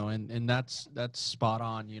better, you know, and that's spot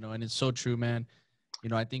on, you know, and it's so true, man. You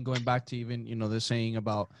know, I think going back to even, you know, the saying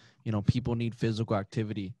about, you know, people need physical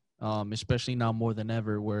activity, especially now more than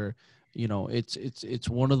ever, where, you know, it's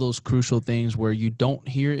one of those crucial things where you don't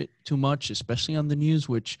hear it too much, especially on the news,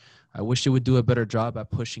 which I wish they would do a better job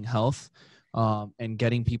at pushing health and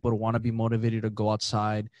getting people to want to be motivated to go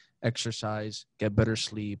outside, exercise, get better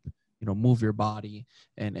sleep, you know, move your body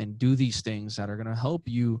and do these things that are going to help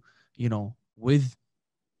you, you know, with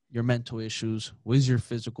your mental issues, with your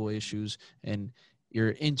physical issues, and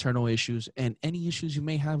your internal issues and any issues you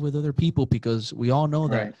may have with other people, because we all know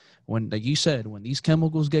that when, like you said, when these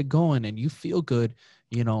chemicals get going and you feel good,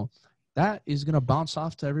 you know, that is going to bounce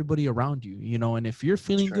off to everybody around you, you know, and if you're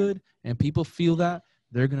feeling good and people feel that,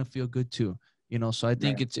 they're going to feel good too, you know. So I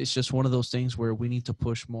think it's just one of those things where we need to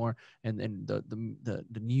push more, and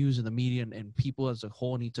the news and the media and people as a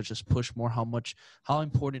whole need to just push more how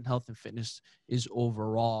important health and fitness is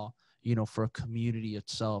overall, you know, for a community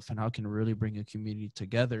itself, and how it can really bring a community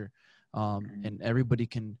together. And everybody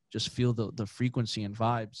can just feel the frequency and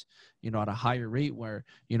vibes, you know, at a higher rate, where,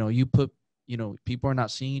 you know, people are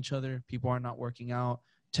not seeing each other. People are not working out.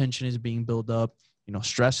 Tension is being built up.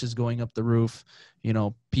 stress is going up the roof.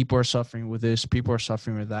 People are suffering with this, people are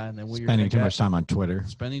suffering with that. And then spending too much time on Twitter,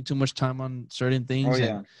 spending too much time on certain things. Oh,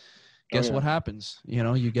 yeah. And guess what happens?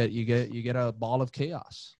 You get a ball of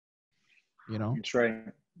chaos, That's right.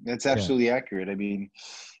 That's absolutely accurate. I mean,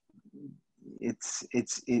 it's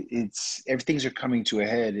everything's are coming to a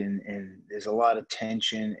head, and there's a lot of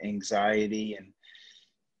tension, anxiety, and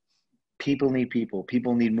people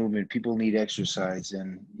need movement, people need exercise.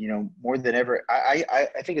 And more than ever, I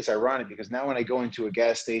think it's ironic, because now when I go into a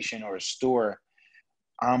gas station or a store,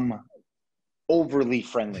 I'm overly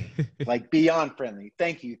friendly, like beyond friendly.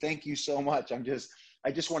 Thank you so much.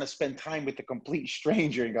 I just want to spend time with a complete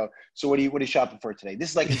stranger and go, so what are you shopping for today?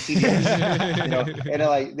 This is like in CVS, and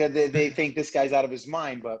like they think this guy's out of his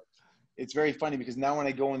mind. But it's very funny, because now when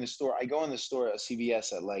I go in the store at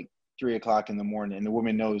CVS at like 3:00 in the morning, and the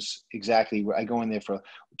woman knows exactly where I go in there for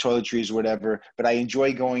toiletries or whatever. But I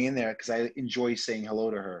enjoy going in there because I enjoy saying hello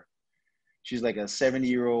to her. She's like a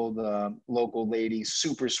 70-year-old local lady,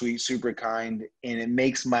 super sweet, super kind, and it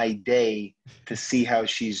makes my day to see how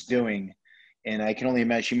she's doing. And I can only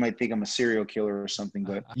imagine she might think I'm a serial killer or something.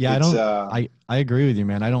 But yeah, I agree with you,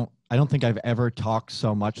 man. I don't think I've ever talked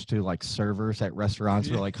so much to like servers at restaurants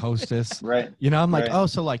or like hostess. Right. I'm like, oh,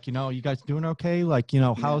 so like, you guys doing okay? Like,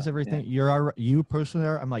 how's everything? You personally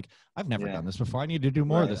are? I'm like, I've never done this before. I need to do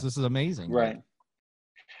more of this. This is amazing. Right. Like,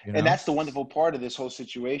 and that's the wonderful part of this whole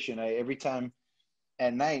situation. Every time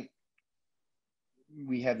at night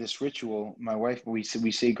we have this ritual, my wife, we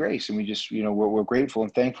say grace, and we just, we're grateful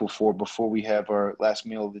and thankful for before we have our last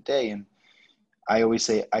meal of the day. And I always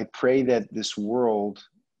say, I pray that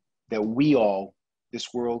we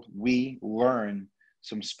learn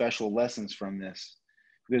some special lessons from this,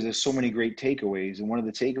 because there's so many great takeaways. And one of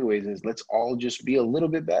the takeaways is, let's all just be a little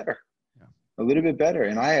bit better. A little bit better.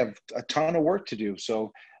 And I have a ton of work to do.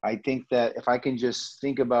 So I think that if I can just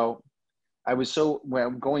think about, when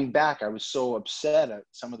I'm going back, I was so upset at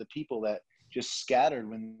some of the people that just scattered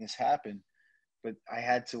when this happened. But I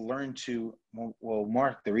had to learn to, well,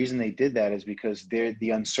 Mark, the reason they did that is because they're the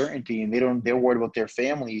uncertainty, and they're worried about their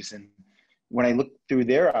families. And when I look through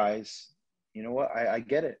their eyes, you know what? I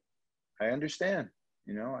get it. I understand.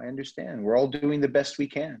 I understand. We're all doing the best we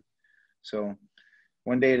can. So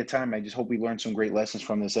one day at a time, I just hope we learn some great lessons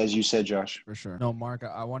from this, as you said, Josh. For sure. No, Mark,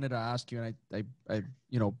 I wanted to ask you, and I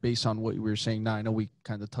based on what we were saying now, I know we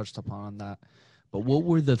kind of touched upon that, but what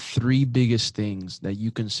were the 3 biggest things that you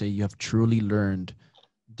can say you have truly learned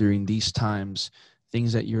during these times?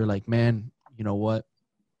 Things that you're like, man, you know what?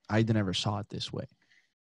 I never saw it this way.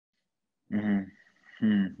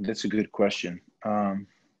 That's a good question. I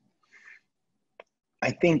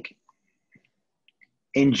think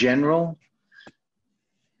in general,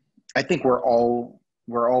 I think we're all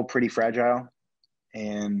pretty fragile,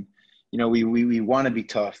 and we want to be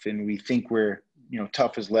tough, and we think we're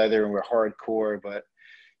tough as leather, and we're hardcore. But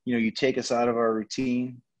you take us out of our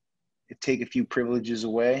routine, take a few privileges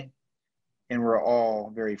away, and we're all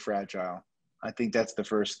very fragile. I think that's the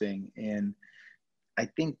first thing. And I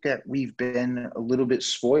think that we've been a little bit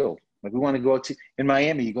spoiled. Like, we want to go out in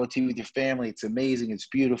Miami, you go to with your family. It's amazing. It's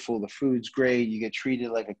beautiful. The food's great. You get treated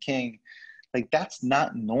like a king. Like, that's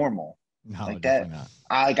not normal. No, like definitely that.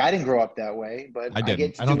 not. I didn't grow up that way, but I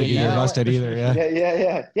get to I don't do think it either of now. us did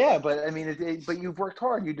either. Yeah. But I mean, but you've worked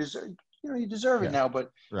hard. You deserve it now.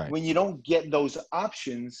 But when you don't get those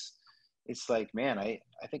options, it's like, man, I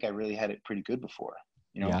think I really had it pretty good before.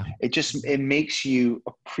 It makes you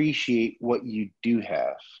appreciate what you do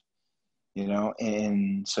have.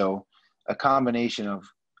 And so a combination of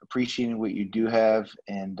appreciating what you do have,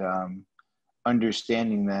 and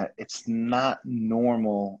understanding that it's not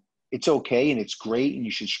normal. It's okay, and it's great, and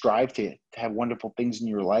you should strive to have wonderful things in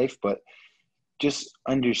your life, but just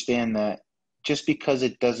understand that just because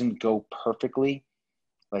it doesn't go perfectly,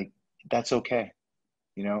 like, that's okay.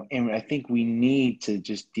 And I think we need to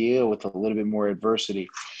just deal with a little bit more adversity.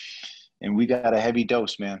 And we got a heavy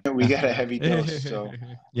dose, man. We got a heavy dose. So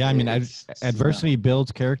yeah, I mean, adversity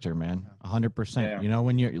builds character, man. 100%.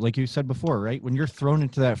 When you're, like you said before, right? When you're thrown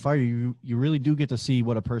into that fire, you really do get to see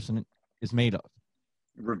what a person is made of.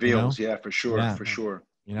 Reveals, yeah, for sure, for sure.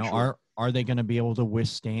 Are they going to be able to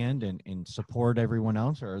withstand and support everyone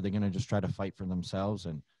else, or are they going to just try to fight for themselves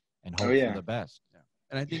and hope for the best? Yeah.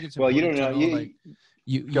 And I think it's important to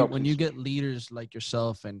know, when you get leaders like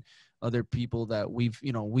yourself and other people that we've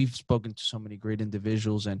spoken to so many great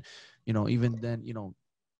individuals, and even then,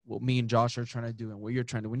 what me and Josh are trying to do and what you're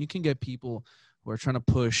trying to, when you can get people who are trying to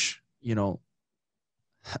push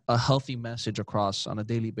a healthy message across on a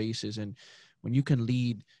daily basis, and when you can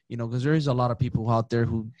lead, because there is a lot of people out there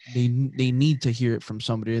who they need to hear it from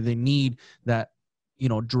somebody, or they need that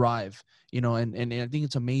drive, and I think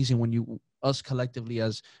it's amazing when us collectively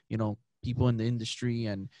as, people in the industry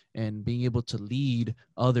and being able to lead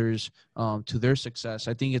others to their success.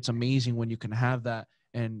 I think it's amazing when you can have that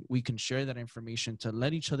and we can share that information to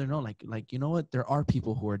let each other know, like, you know what, there are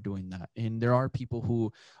people who are doing that, and there are people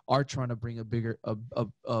who are trying to bring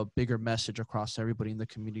a bigger message across to everybody in the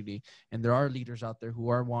community. And there are leaders out there who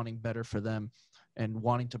are wanting better for them and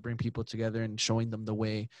wanting to bring people together and showing them the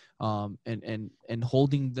way, and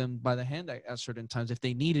holding them by the hand at certain times if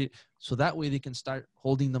they need it, so that way they can start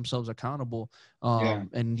holding themselves accountable,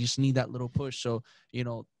 and just need that little push. So,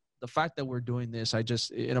 the fact that we're doing this,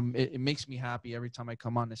 it makes me happy every time I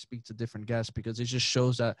come on and speak to different guests, because it just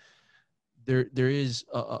shows that there is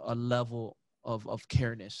a level of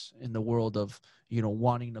careness in the world of,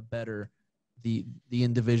 wanting to better the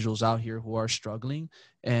individuals out here who are struggling.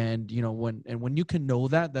 And when you can know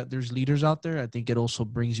that there's leaders out there, I think it also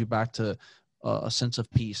brings you back to a sense of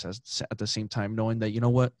peace at the same time, knowing that, you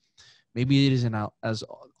know what, maybe it isn't as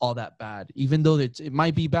all that bad, even though it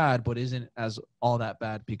might be bad, but isn't as all that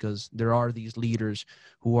bad, because there are these leaders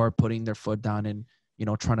who are putting their foot down and,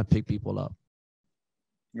 trying to pick people up.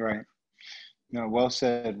 Right. No, well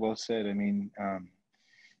said. Well said. I mean,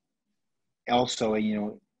 also,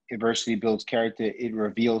 adversity builds character. It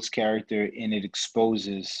reveals character, and it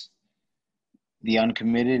exposes the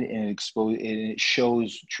uncommitted, and it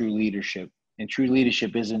shows true leadership. And true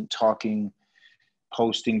leadership isn't talking,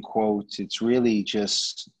 posting quotes. It's really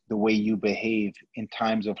just the way you behave in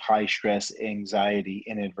times of high stress, anxiety,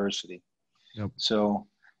 and adversity. Yep. So,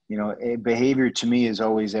 behavior to me is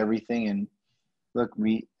always everything. And look,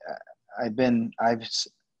 I've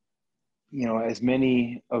as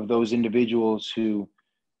many of those individuals who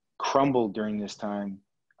crumbled during this time,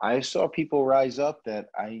 I saw people rise up that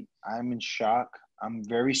I'm in shock. I'm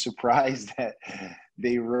very surprised that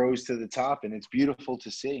they rose to the top, and it's beautiful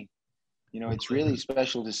to see. It's really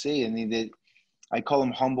special to see. And I call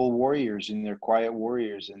them humble warriors, and they're quiet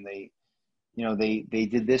warriors. And they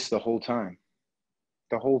did this the whole time.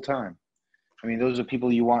 I mean, those are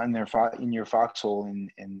people you want in your foxhole,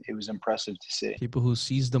 and it was impressive to see. People who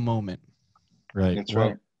seize the moment. Right. That's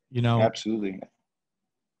right. Absolutely.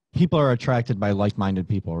 People are attracted by like-minded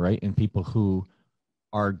people, right? And people who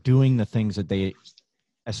are doing the things that they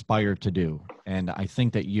aspire to do. And I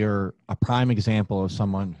think that you're a prime example of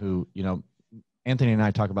someone who, Anthony and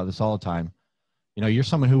I talk about this all the time. You're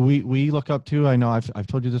someone who we look up to. I know I've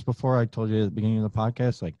told you this before. I told you at the beginning of the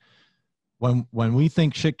podcast, like when we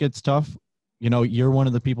think shit gets tough, you're one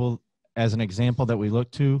of the people as an example that we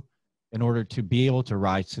look to in order to be able to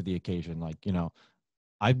rise to the occasion. Like,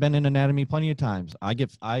 I've been in anatomy plenty of times.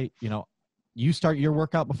 You start your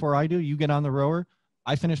workout before I do, you get on the rower,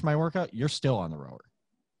 I finish my workout, you're still on the rower.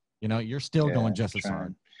 You're still going just as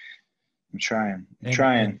hard. I'm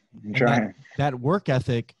trying. That work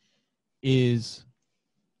ethic is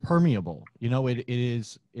permeable. It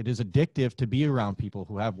is addictive to be around people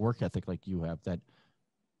who have work ethic like you have, that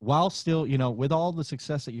while still, with all the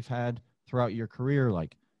success that you've had throughout your career,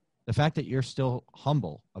 like the fact that you're still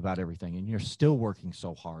humble about everything, and you're still working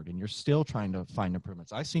so hard, and you're still trying to find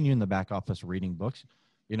improvements. I've seen you in the back office reading books.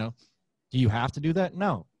 Do you have to do that?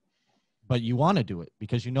 No, but you want to do it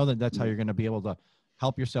because you know that that's how you're going to be able to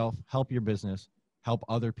help yourself, help your business, help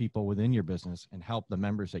other people within your business, and help the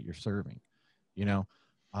members that you're serving.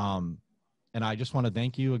 And I just want to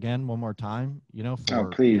thank you again one more time,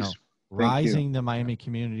 for rising the Miami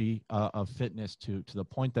community of fitness to the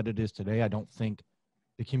point that it is today. I don't think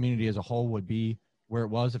the community as a whole would be where it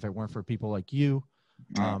was if it weren't for people like you.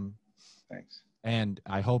 Thanks. And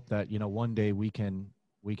I hope that, one day we can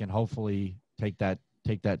hopefully take that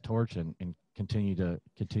torch and continue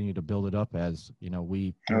to build it up as,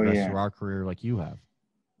 we progress through our career like you have.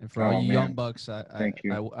 And for all you young bucks,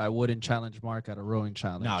 I wouldn't challenge Mark at a rowing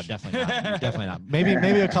challenge. No, definitely not. Definitely not. Maybe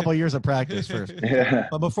a couple of years of practice first. Yeah.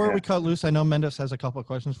 But before we cut loose, I know Mendes has a couple of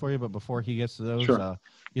questions for you. But before he gets to those, sure.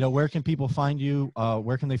 Where can people find you?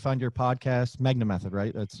 Where can they find your podcast? Megna Method,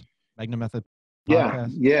 right? That's Megna Method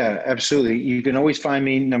podcast. Yeah, absolutely. You can always find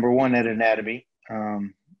me, number one, at Anatomy.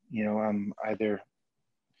 I'm either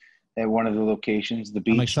at one of the locations, the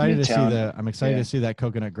beach. I'm excited Midtown. to see that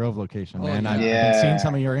Coconut Grove location, man. Yeah. I've been seeing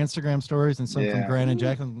some of your Instagram stories and some from Grand and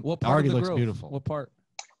Jackson. What part already of the looks Grove? beautiful. What part?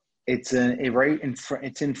 It's right in front.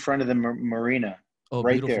 It's in front of the marina. Oh,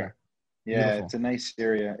 right beautiful. there. Yeah, Beautiful. It's a nice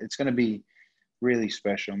area. It's going to be really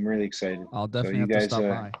special. I'm really excited. I'll definitely have to stop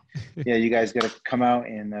by. Yeah, you guys got to come out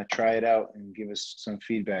and try it out and give us some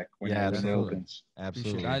feedback when it opens.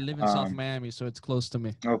 Absolutely. I live in South Miami, so it's close to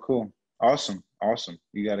me. Oh, cool. Awesome.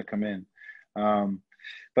 You got to come in.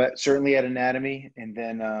 But certainly at Anatomy, and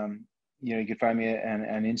then you can find me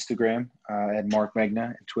on Instagram at Marc Megna,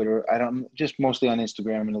 and Twitter. Just mostly on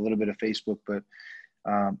Instagram and a little bit of Facebook, but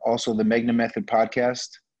also the Megna Method podcast.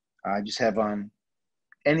 I just have on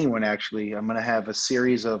anyone, actually. I'm going to have a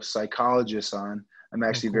series of psychologists on. I'm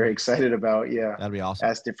actually very excited about. Yeah. That'd be awesome.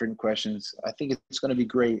 Ask different questions. I think it's going to be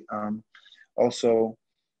great. Also,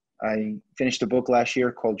 I finished a book last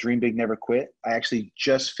year called Dream Big, Never Quit. I actually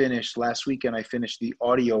just finished last weekend. I finished the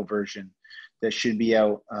audio version that should be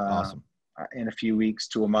out Awesome. In a few weeks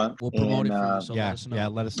to a month. We'll promote it for you. So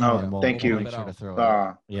let us know. And we'll thank you. Make sure to throw it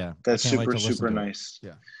out. Yeah. That's super nice.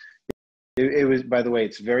 Yeah. It was, by the way,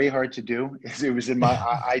 it's very hard to do. It was in my,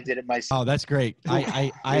 I did it myself. Oh, that's great. I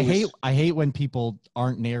hate when people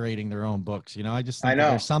aren't narrating their own books. I just think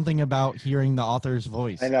there's something about hearing the author's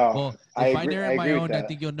voice. I know. Well, if I narrate my own, I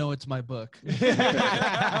think you'll know it's my book.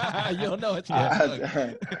 You'll know it's my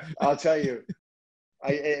book. I'll tell you.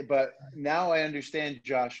 But now I understand,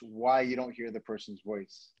 Josh, why you don't hear the person's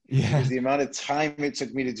voice. Yeah. Because the amount of time it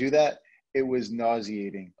took me to do that, it was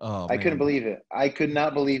nauseating. Oh, I couldn't believe it. I could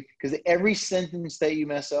not believe, because every sentence that you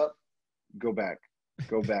mess up, go back.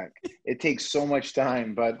 It takes so much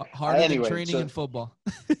time, but harder than training in football.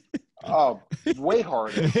 Oh, way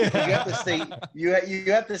harder. You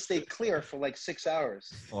have to stay clear for like 6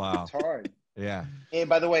 hours. Wow. It's hard. Yeah. And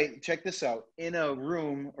by the way, check this out. In a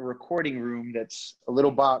recording room that's a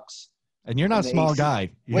little box. And you're not a small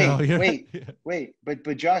guy. Wait.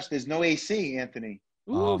 But Josh, there's no AC, Anthony.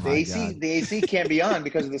 Oh, the AC can't be on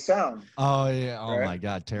because of the sound. Oh, yeah. Oh, right? my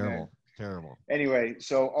God. Terrible. Yeah. Terrible. Anyway,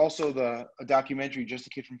 so also a documentary, Just a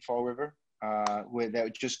Kid from Fall River,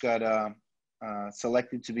 that just got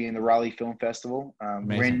selected to be in the Raleigh Film Festival.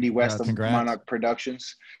 Randy West of Monarch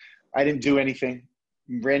Productions. I didn't do anything.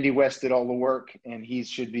 Randy West did all the work, and he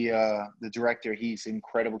should be the director. He's an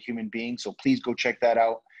incredible human being, so please go check that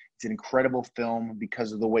out. It's an incredible film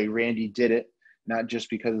because of the way Randy did it, not just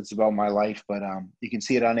because it's about my life, but you can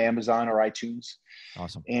see it on Amazon or iTunes.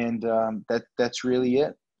 Awesome. And that's really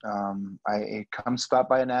it. Come stop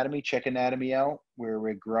by Anatomy, check Anatomy out, where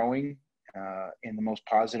we're growing in the most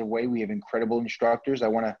positive way. We have incredible instructors. I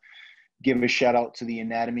want to give a shout out to the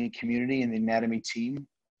Anatomy community and the Anatomy team.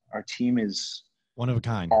 Our team is one of a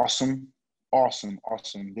kind. Awesome.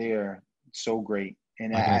 They are so great.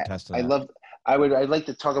 And I can attest to that. I'd like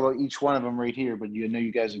to talk about each one of them right here, but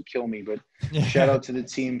you guys would kill me. But shout out to the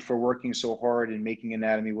team for working so hard and making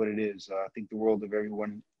Anatomy what it is. I think the world of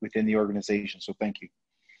everyone within the organization. So thank you.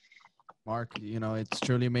 Mark, it's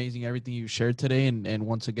truly amazing everything you shared today. And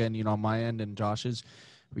once again, on my end and Josh's,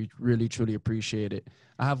 we really, truly appreciate it.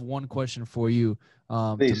 I have one question for you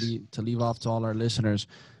to leave off to all our listeners.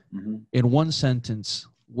 Mm-hmm. In one sentence,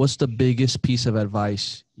 what's the biggest piece of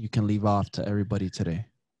advice you can leave off to everybody today?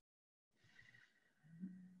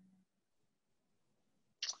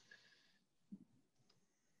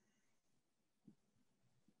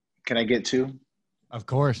 Can I get two? Of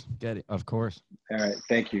course. Get it. Of course. All right.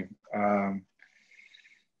 Thank you.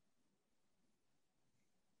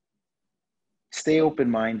 Stay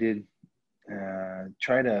open-minded.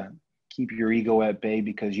 Try to keep your ego at bay,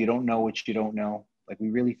 because you don't know what you don't know. Like, we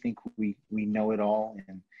really think we know it all,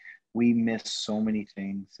 and we miss so many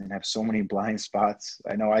things and have so many blind spots.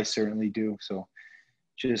 I know I certainly do. So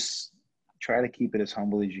just try to keep it as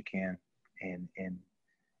humble as you can, and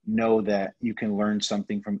know that you can learn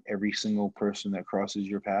something from every single person that crosses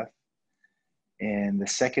your path. And the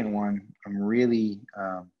second one, it's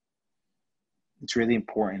really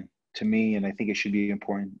important to me, and I think it should be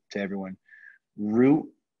important to everyone. Root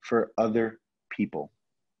for other people.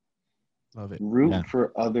 Love it. Root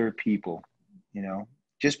for other people.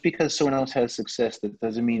 Just because someone else has success, that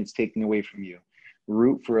doesn't mean it's taking away from you.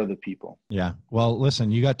 Root for other people. Yeah. Well, listen,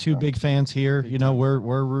 you got two big fans here.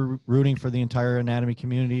 We're rooting for the entire Anatomy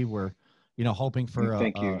community. We're, hoping for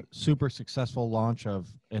a super successful launch of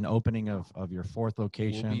an opening of your fourth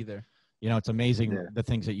location. We'll be there. It's amazing the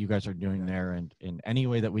things that you guys are doing there, and in any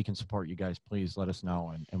way that we can support you guys, please let us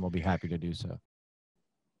know, and we'll be happy to do so.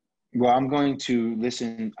 Well, I'm going to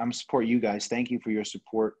listen. I'm support you guys. Thank you for your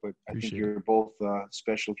support, but I think you're both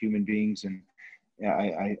special human beings, and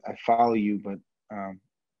I follow you, but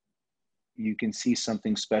you can see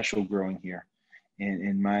something special growing here.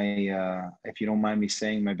 And my, if you don't mind me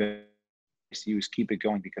saying, my best to you is keep it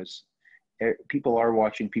going, because people are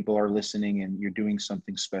watching, people are listening, and you're doing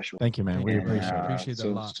something special. Thank you, man. We appreciate it. Appreciate that a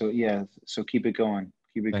lot. So keep it going.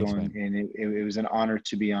 Keep it going. Man. And it was an honor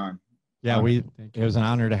to be on. Yeah, it was an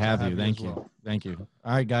honor to have you. Thank you. Thank you.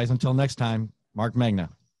 All right, guys. Until next time, Marc Megna.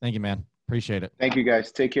 Thank you, man. Appreciate it. Thank you,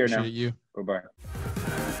 guys. Take care now. Appreciate you. Bye-bye.